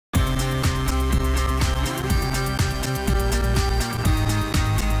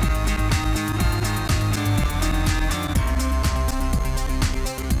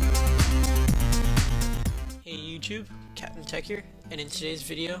Tech here, and in today's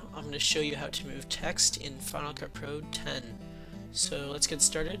video I'm going to show you how to move text in Final Cut Pro 10. So let's get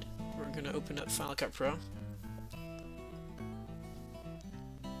started. We're going to open up Final Cut Pro.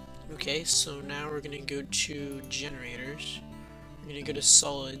 Okay, so now we're going to go to Generators. We're going to go to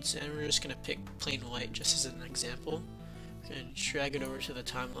Solids, and we're just going to pick plain white just as an example. We're going to drag it over to the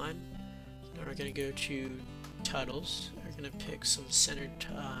timeline. Now we're going to go to Titles. We're going to pick some centered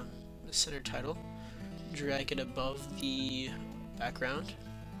the center title. Drag it above the background,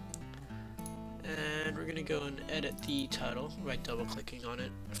 and we're gonna go and edit the title by double clicking on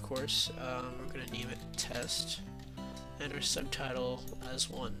it, of course. We're gonna name it Test, and our subtitle as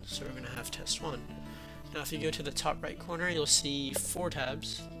 1, so we're gonna have Test 1. Now if you go to the top right corner, you'll see 4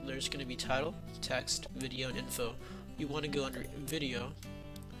 tabs. There's gonna be Title, Text, Video, and Info. You want to go under Video,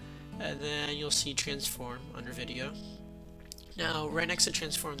 and then you'll see Transform under Video. Now right next to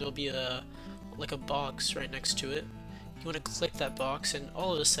Transform there'll be a box right next to it. You want to click that box, and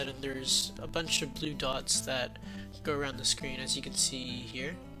all of a sudden there's a bunch of blue dots that go around the screen, as you can see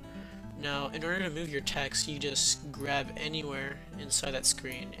here. Now in order to move your text, you just grab anywhere inside that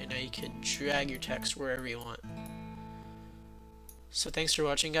screen, and now you can drag your text wherever you want. So thanks for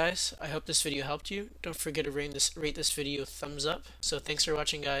watching, guys. I hope this video helped you. Don't forget to rate this video a thumbs up. So thanks for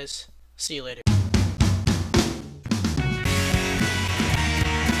watching, guys. See you later.